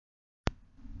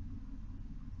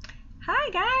Hi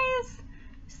guys!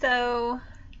 So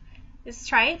it's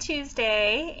Try It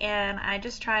Tuesday and I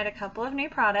just tried a couple of new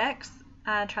products.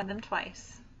 I tried them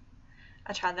twice.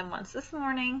 I tried them once this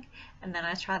morning and then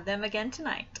I tried them again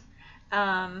tonight.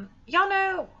 Y'all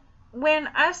know when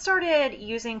I started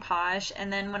using Posh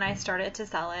and then when I started to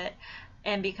sell it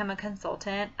and become a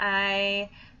consultant, I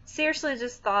seriously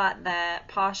just thought that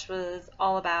Posh was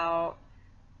all about,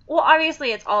 well,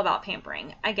 obviously it's all about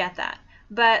pampering. I get that.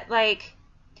 But like,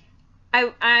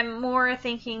 I'm more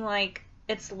thinking like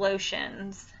it's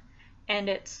lotions and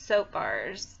it's soap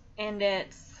bars and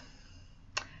it's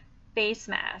face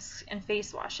masks and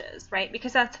face washes, right?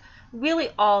 Because that's really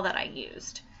all that I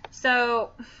used.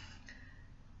 So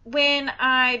when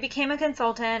I became a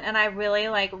consultant and I really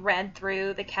like read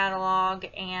through the catalog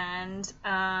and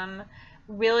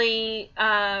really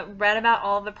read about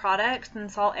all the products and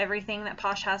saw everything that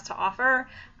Posh has to offer,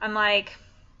 I'm like,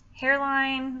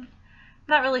 hairline,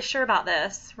 not really sure about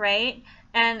this, right?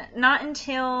 And not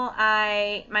until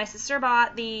my sister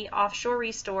bought the Offshore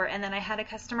Restore and then I had a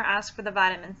customer ask for the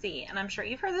vitamin C, and I'm sure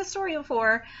you've heard this story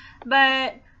before,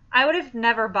 but I would have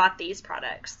never bought these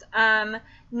products.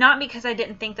 Not because I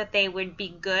didn't think that they would be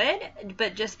good,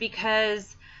 but just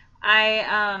because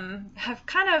I have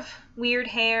kind of weird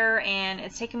hair and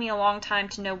it's taken me a long time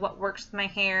to know what works with my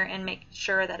hair and make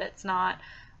sure that it's not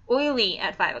oily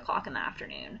at 5 o'clock in the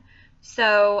afternoon.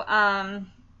 So,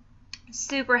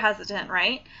 super hesitant,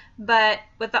 right? But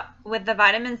with the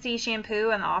vitamin C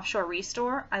shampoo and the Offshore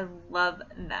Restore, I love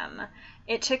them.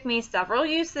 It took me several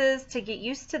uses to get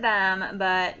used to them,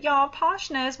 but y'all, Posh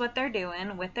knows what they're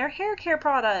doing with their hair care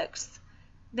products.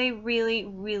 They really,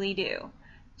 really do.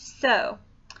 So,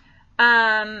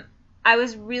 I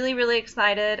was really, really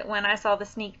excited when I saw the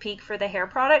sneak peek for the hair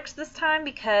products this time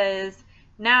because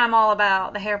now I'm all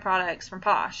about the hair products from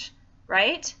Posh,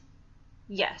 right?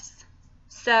 Yes.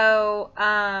 So,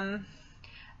 I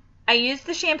used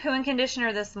the shampoo and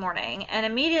conditioner this morning, and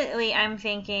immediately I'm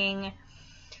thinking,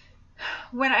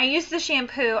 when I used the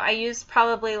shampoo, I used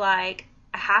probably like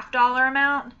a $50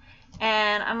 amount,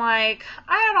 and I'm like,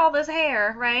 I had all this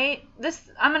hair, right?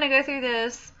 I'm gonna go through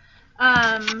this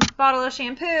bottle of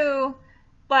shampoo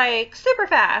like super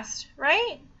fast,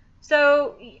 right?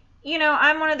 So, you know,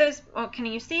 I'm one of those, oh, can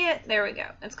you see it? There we go.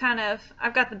 It's kind of,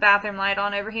 I've got the bathroom light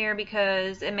on over here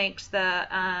because it makes the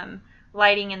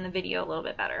lighting in the video a little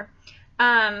bit better.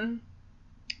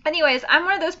 Anyways, I'm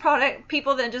one of those product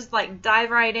people that just like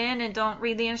dive right in and don't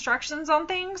read the instructions on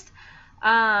things.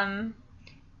 Unless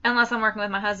I'm working with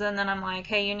my husband, then I'm like,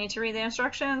 hey, you need to read the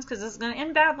instructions because this is going to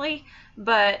end badly.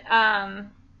 But,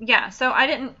 yeah, so I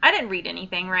didn't read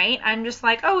anything, right? I'm just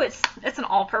like, oh, it's an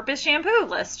all-purpose shampoo.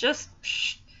 Let's just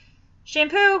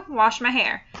shampoo, wash my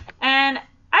hair. And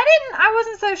I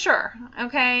wasn't so sure,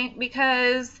 okay?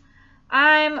 Because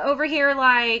I'm over here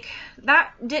like,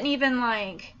 that didn't even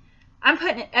like, I'm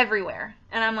putting it everywhere.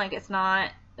 And I'm like, it's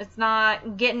not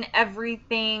getting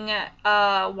everything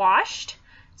washed.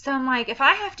 So I'm like, if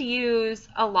I have to use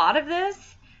a lot of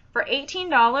this for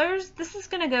 $18, this is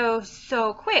going to go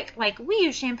so quick. Like, we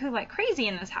use shampoo like crazy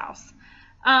in this house.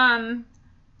 And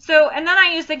then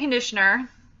I use the conditioner,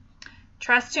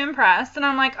 Trust to Impress, and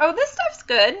I'm like, oh, this stuff's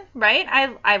good, right?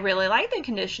 I really like the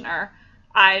conditioner.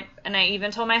 I even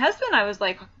told my husband, I was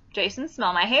like, Jason,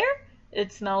 smell my hair.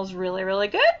 It smells really, really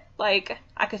good. Like,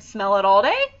 I could smell it all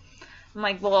day. I'm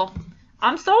like, well,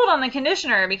 I'm sold on the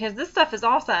conditioner because this stuff is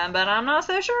awesome, but I'm not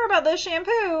so sure about this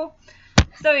shampoo.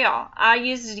 So, y'all, I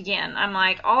used it again. I'm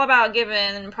like, all about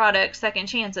giving products second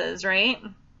chances, right?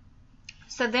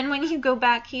 So then when you go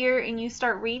back here and you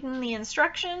start reading the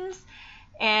instructions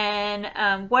and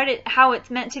how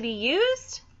it's meant to be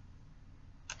used,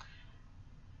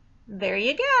 there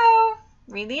you go.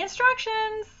 Read the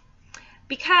instructions.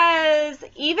 Because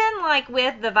even like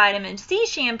with the vitamin C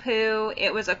shampoo,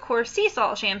 it was a coarse sea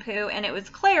salt shampoo and it was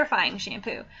clarifying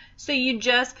shampoo. So you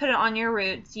just put it on your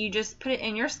roots. You just put it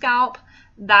in your scalp.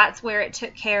 That's where it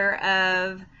took care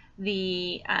of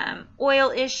the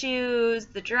oil issues,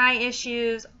 the dry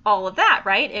issues, all of that,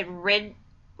 right? It rid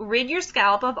your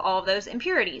scalp of all of those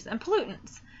impurities and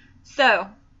pollutants. So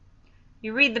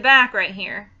you read the back right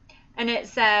here and it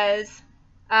says,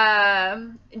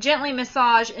 gently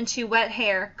massage into wet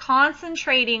hair,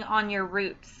 concentrating on your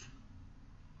roots.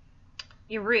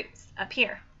 Your roots up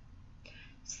here.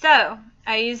 So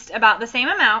I used about the same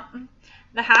amount,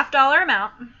 the $50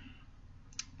 amount,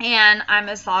 and I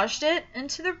massaged it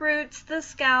into the roots, the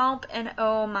scalp, and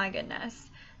oh my goodness.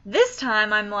 This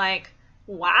time I'm like,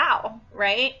 wow,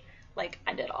 right? Like,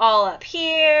 I did all up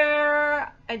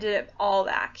here, I did it all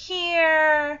back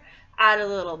here, add a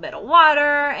little bit of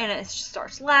water, and it just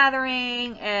starts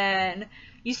lathering, and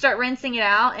you start rinsing it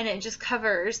out and it just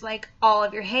covers like all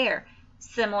of your hair,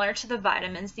 similar to the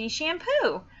vitamin C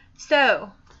shampoo.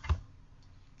 So,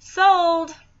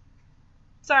 sold.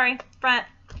 Sorry, front.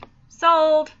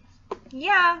 Sold.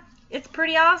 Yeah, it's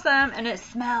pretty awesome and it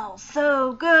smells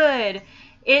so good.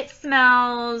 It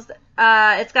smells,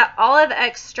 it's got olive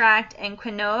extract and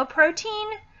quinoa protein,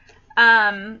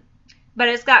 but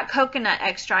it's got coconut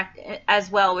extract as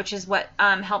well, which is what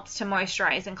helps to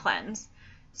moisturize and cleanse.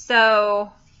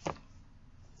 So,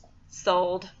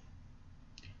 sold.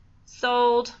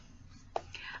 Sold.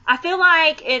 I feel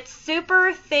like it's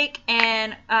super thick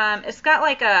and it's got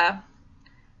like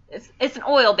it's an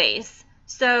oil base.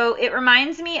 So it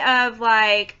reminds me of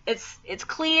like, it's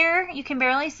clear. You can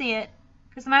barely see it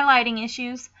because of my lighting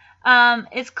issues.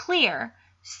 It's clear.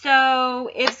 So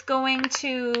it's going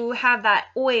to have that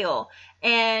oil.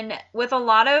 And with a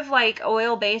lot of like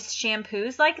oil-based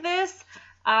shampoos like this,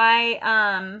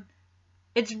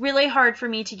 it's really hard for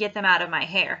me to get them out of my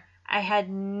hair. I had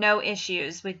no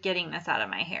issues with getting this out of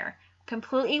my hair.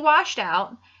 Completely washed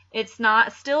out. It's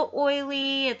not still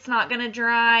oily. It's not going to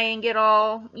dry and get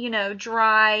all,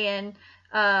 dry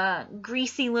and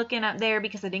greasy looking up there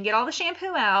because I didn't get all the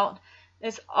shampoo out.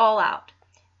 It's all out.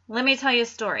 Let me tell you a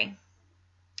story.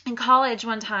 In college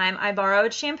one time, I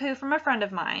borrowed shampoo from a friend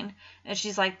of mine, and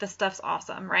she's like, this stuff's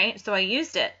awesome, right? So I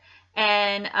used it,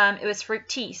 and it was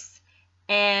Fructis,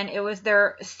 and it was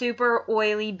their super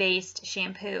oily based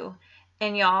shampoo.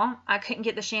 And y'all, I couldn't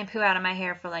get the shampoo out of my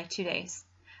hair for like 2 days.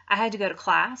 I had to go to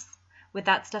class with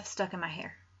that stuff stuck in my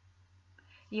hair.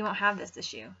 You won't have this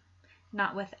issue.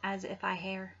 Not with As If I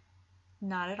Hair.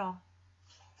 Not at all.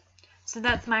 So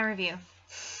that's my review.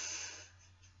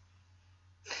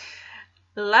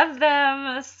 Love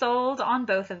them. Sold on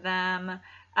both of them.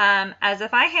 As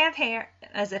If I Have Hair,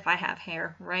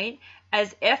 right?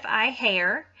 As If I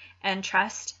Hair and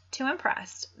Trust to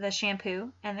Impress, the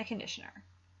shampoo and the conditioner.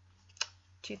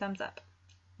 2 thumbs up.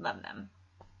 Love them.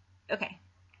 Okay.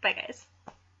 Bye, guys.